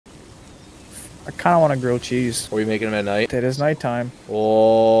I kind of want a grilled cheese. Are we making them at night? It is nighttime.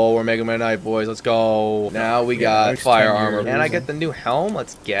 Oh, we're making them at night, boys. Let's go. Now we got fire armor. And I get the new helm.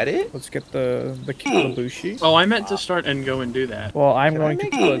 Let's get it. Let's get the Kibabushi. Oh, I meant to start and go and do that. Well, I'm going to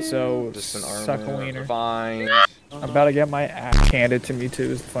do it, so just an suck a armor. wiener. Fine. I'm about to get my ass handed to me too,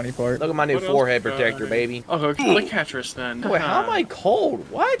 is the funny part. Look at my new forehead protector, baby. I'll go kill the Catress then. Wait, how am I cold?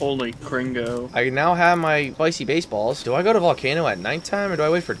 What? Holy Kringo. I now have my spicy baseballs. Do I go to Volcano at nighttime or do I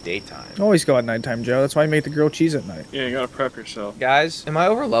wait for daytime? Always go at nighttime, Joe. That's why I make the grilled cheese at night. Yeah, you gotta prep yourself. Guys, am I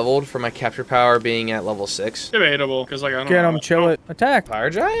over leveled for my capture power being at level 6? Debatable, because like I don't Get know. him, chill it. Attack. Fire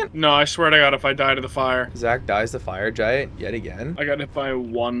giant? No, I swear to God, if I die to the fire. Zach dies the fire giant yet again. I got hit by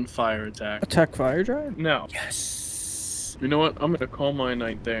one fire attack. Attack fire giant? No. Yes. You know what? I'm gonna call my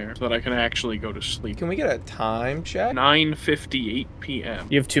night there so that I can actually go to sleep. Can we get a time check? 9:58 p.m.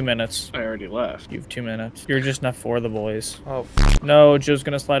 You have 2 minutes. I already left. You have 2 minutes. You're just not for the boys. Oh, No, Joe's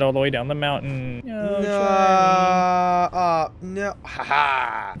gonna slide all the way down the mountain. No. No.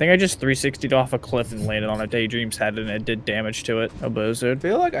 Haha. I think I just 360'd off a cliff and landed on a Daydream's head and it did damage to it. A I blizzard.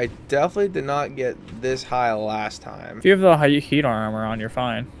 feel like I definitely did not get this high last time. If you have the high heat armor on, you're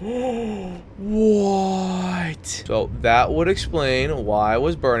fine. What? So that would explain why I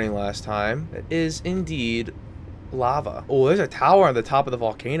was burning last time. It is indeed lava. Oh, there's a tower on the top of the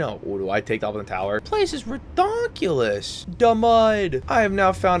volcano. Oh, do I take off the tower? This place is ridiculous. Da mud. I have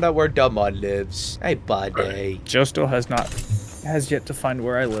now found out where Da mud lives. Hey, buddy. Joe still has yet to find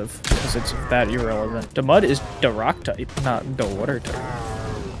where I live because it's that irrelevant. The mud is the rock type, not the water type.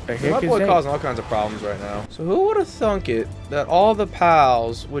 The heck My is boy that? causing all kinds of problems right now. So who would have thunk it that all the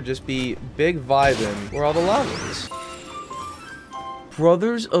pals would just be big vibing where all the lava is?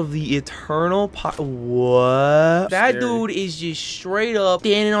 Brothers of the Eternal What? That dude is just straight up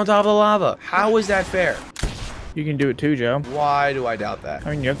standing on top of the lava. How is that fair? You can do it too, Joe. Why do I doubt that?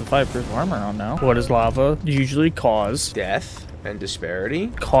 I mean, you have the fireproof armor on now. What does lava usually cause? Death and disparity?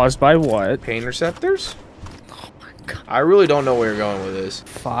 Caused by what? Pain receptors? Oh my god. I really don't know where you're going with this.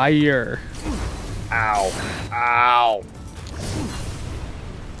 Fire. Ow. Ow.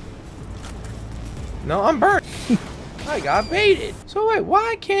 No, I'm burnt. I got baited. So wait,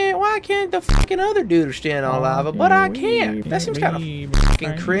 why can't the fucking other dude stand on lava, but I can't? That seems kind of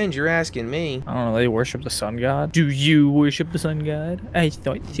fucking cringe. You're asking me. I don't know. They worship the sun god. Do you worship the sun god? I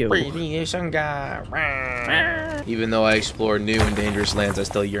thought so. Breathing some guy. Even though I explore new and dangerous lands, I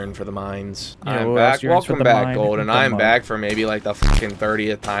still yearn for the mines. Yeah, I'm well, back. that's yours for Welcome the back, mine Golden. and the I'm mud. back for maybe like the fucking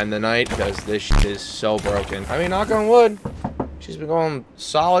 30th time tonight because this shit is so broken. I mean, knock on wood. She's been going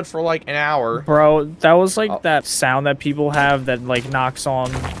solid for like an hour. Bro, that was like that sound that people have that like knocks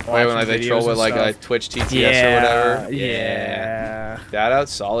on. Wait, when like, they troll with like a Twitch TTS or whatever. Yeah. That out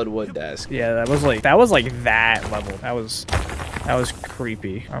solid wood desk. Yeah, that was like that level. That was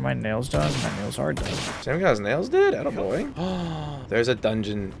creepy. Are my nails done? My nails are done. Sam guy's nails did? Attaboy. There's a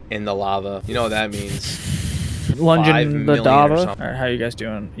dungeon in the lava. You know what that means. 5 Lunging the million or Dava. something. Alright, how you guys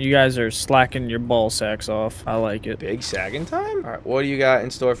doing? You guys are slacking your ball sacks off. I like it. Big sagging time? Alright, what do you got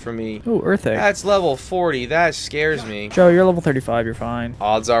in store for me? Ooh, Earth Egg. That's level 40. That scares me. Joe, you're level 35. You're fine.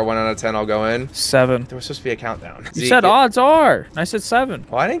 Odds are 1 out of 10 I'll go in. 7. There was supposed to be a countdown. You said odds are. I said 7.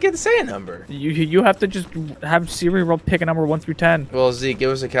 Well, I didn't get to say a number. You have to just have Siri roll pick a number 1 through 10. Well, Zeke,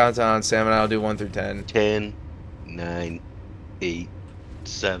 give us a countdown. Sam and I'll do 1 through 10. 10, 9, 8,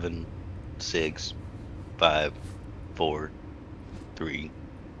 7, 6, 5, 4, 3,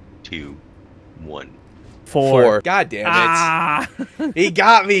 2, 1. 4. God damn it. Ah! He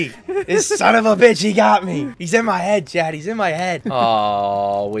got me. This son of a bitch, he got me. He's in my head, Chad. He's in my head.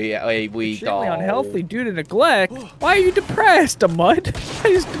 Oh, we Extremely unhealthy due to neglect. Why are you depressed, Mud? Why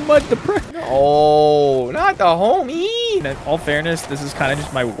is Mud depressed? Oh, not the homie. In all fairness, this is kind of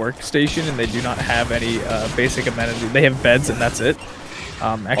just my workstation, and they do not have any basic amenities. They have beds, and that's it.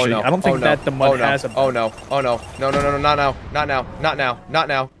 Actually, no. I don't think that the Mud has a bed. Oh no. No, not now. Not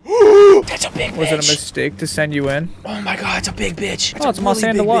now. That's a big bitch. Was it a mistake to send you in? Oh my god, it's a big bitch. Oh, it's a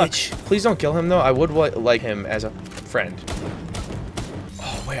Mossand big Deluxe. bitch. Please don't kill him though. I would like him as a friend.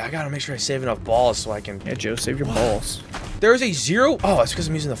 Oh wait, I gotta make sure I save enough balls so I can. Yeah, Joe, save your balls. There's a 0. Oh, it's because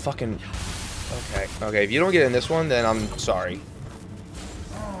I'm using the fucking. Okay. If you don't get in this one, then I'm sorry.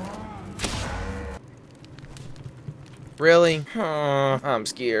 Really? I'm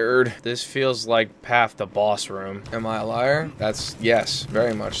scared. This feels like path to boss room. Am I a liar? That's yes,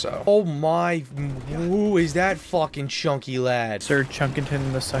 very much so. Oh my, who is that fucking chunky lad? Sir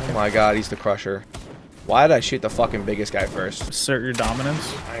Chunkington the Oh second. my god, he's the crusher. Why did I shoot the fucking biggest guy first? Assert your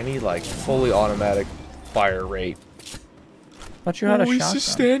dominance. I need like fully automatic fire rate. Thought you had a he's shotgun. just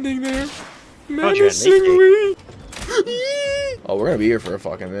standing there, Thought you had an menacingly. Oh, we're gonna be here for a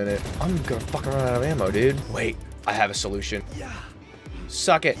fucking minute. I'm gonna fucking run out of ammo, dude. Wait, I have a solution.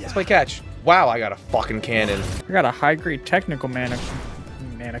 Suck it. Let's play catch. Wow, I got a fucking cannon. I got a high-grade technical manual.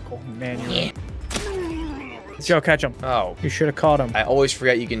 Joe, catch him. Oh, You should have caught him. I always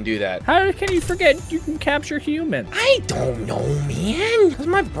forget you can do that. How can you forget you can capture humans? I don't know, man. Cause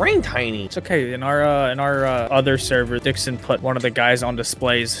my brain tiny. It's okay. In our other server, Dixon put one of the guys on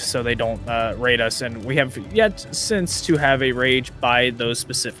displays so they don't raid us, and we have yet since to have a rage by those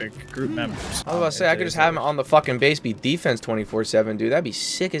specific group members. I was about to say I could just have him on the fucking base be defense 24/7, dude. That'd be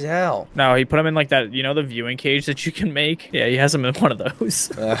sick as hell. No, he put him in like that, you know, the viewing cage that you can make. Yeah, he has him in one of those.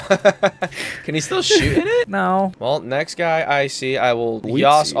 Can he still shoot in it? No. Well, next guy I see, I will Wheat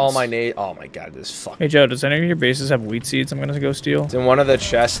yas seeds. all my nades. Oh my god, this fuck. Hey Joe, does any of your bases have wheat seeds? I'm gonna go steal. It's in one of the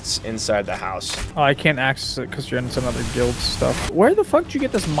chests inside the house. Oh, I can't access it because you're in some other guild stuff. Where the fuck did you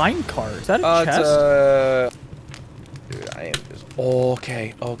get this mine cart? Is that a chest? Dude, I am just.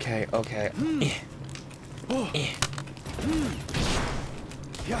 Okay. Oh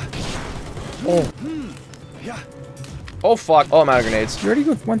fuck. Oh, I'm out of grenades. You already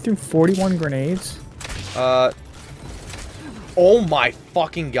went through 41 grenades? Oh my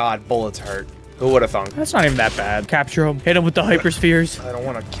fucking god, bullets hurt. Who would have thunk? That's not even that bad. Capture him. Hit him with the hyperspheres. I don't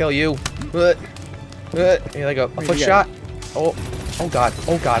want to kill you. You like a foot shot? Oh god.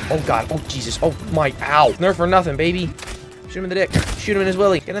 Oh Jesus. Oh my. Ow. Nerf for nothing, baby. Shoot him in the dick. Shoot him in his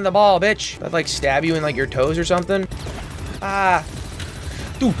willy. Get in the ball, bitch. I'd like stab you in like your toes or something. Ah.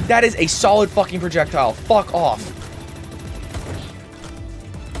 Dude, that is a solid fucking projectile. Fuck off.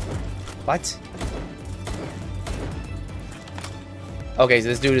 What? Okay, so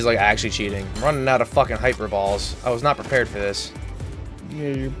this dude is like actually cheating. I'm running out of fucking hyper balls. I was not prepared for this. Yeah,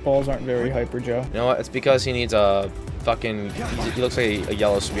 your balls aren't very hyper, Joe. You know what? It's because he needs a fucking... He looks like a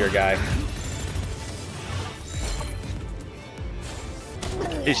yellow spear guy.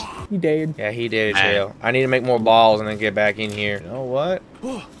 He did. Yeah, he did, too. I need to make more balls and then get back in here. You know what?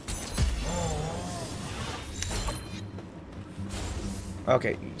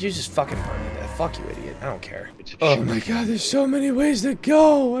 Okay, you just fucking burn to death. Fuck you, idiot. I don't care. Oh my god, there's so many ways to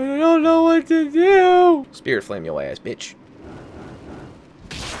go. I don't know what to do. Spirit flame your ass, bitch.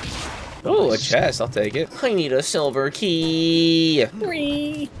 Oh, a chest. I'll take it. I need a silver key.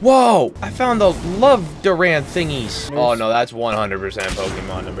 Whoa! I found the Love Durant thingies. Oh no, that's 100%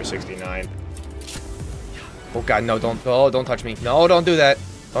 Pokemon number 69. Oh god, no, don't touch me. No, don't do that.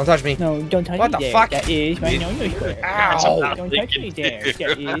 Don't touch me. No, don't touch what me the there. fuck? That is my no-no square. Ow! Don't touch me there.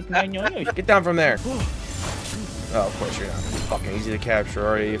 That is my no-no square. Get down from there. Oh, of course you're not. Fucking easy to capture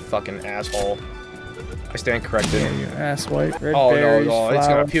already, you fucking asshole. I stand corrected. Yeah, you ass white. Red Oh berries, no, it's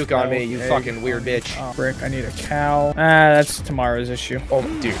gonna flowers, puke on me, milk, you egg. fucking weird bitch. Oh, frick, I need a cow. Ah, that's tomorrow's issue. Oh,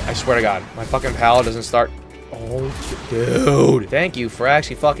 dude, I swear to God, my fucking pal doesn't start. Oh, dude. Thank you for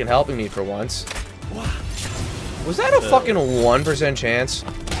actually fucking helping me for once. Was that a fucking 1% chance?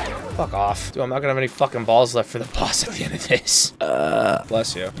 Fuck off. Dude, I'm not gonna have any fucking balls left for the boss at the end of this.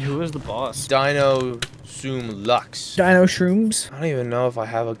 Bless you. Who is the boss? Dino Zoom Lux. Dino shrooms. I don't even know if I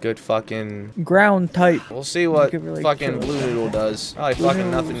have a good fucking... Ground type. We'll see what You could really fucking kill Blue it. Noodle does. Probably Blue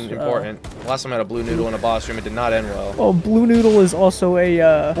fucking Noodle's, nothing important. Last time I had a Blue Noodle in a boss room, it did not end well. Oh, Blue Noodle is also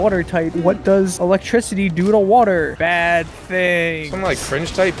a water type. What does electricity do to water? Bad thing. Some like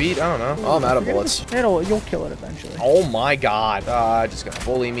cringe type beat? I don't know. Oh, I'm out of bullets. You'll kill it eventually. Oh my god. Just gonna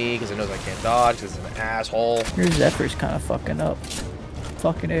bully me because it knows I can't dodge because it's an asshole. Your Zephyr's kind of fucking up.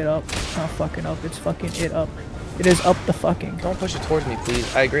 Fucking it up. It's not fucking up. It's fucking it up. It is up the fucking. Don't push it towards me,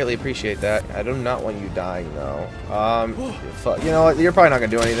 please. I greatly appreciate that. I do not want you dying, though. You know what? You're probably not gonna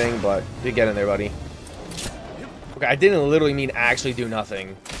do anything, but you get in there, buddy. Okay, I didn't literally mean actually do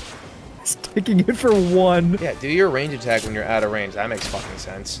nothing. It's taking it for one. Yeah, do your range attack when you're out of range. That makes fucking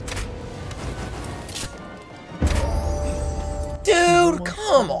sense. Dude,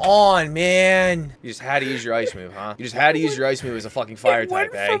 come on, man. You just had to use your ice move, huh? You just had to use your ice move as a fucking fire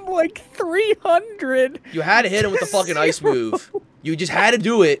type, eh? From like 300. You had to hit him with the fucking ice move. You just had to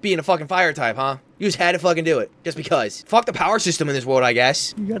do it being a fucking fire type, huh? You just had to fucking do it. Just because. Fuck the power system in this world, I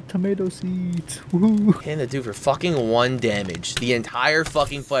guess. You got tomato seeds. Woo. Hitting the dude for fucking 1 damage. The entire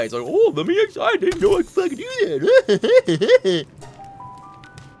fucking fight. It's like, oh, let me inside. I didn't know I could fucking do that.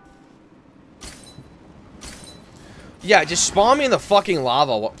 Yeah, just spawn me in the fucking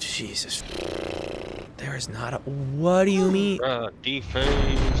lava. Jesus. There is not a... What do you mean?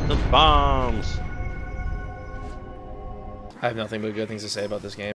 Deface the bombs. I have nothing but good things to say about this game.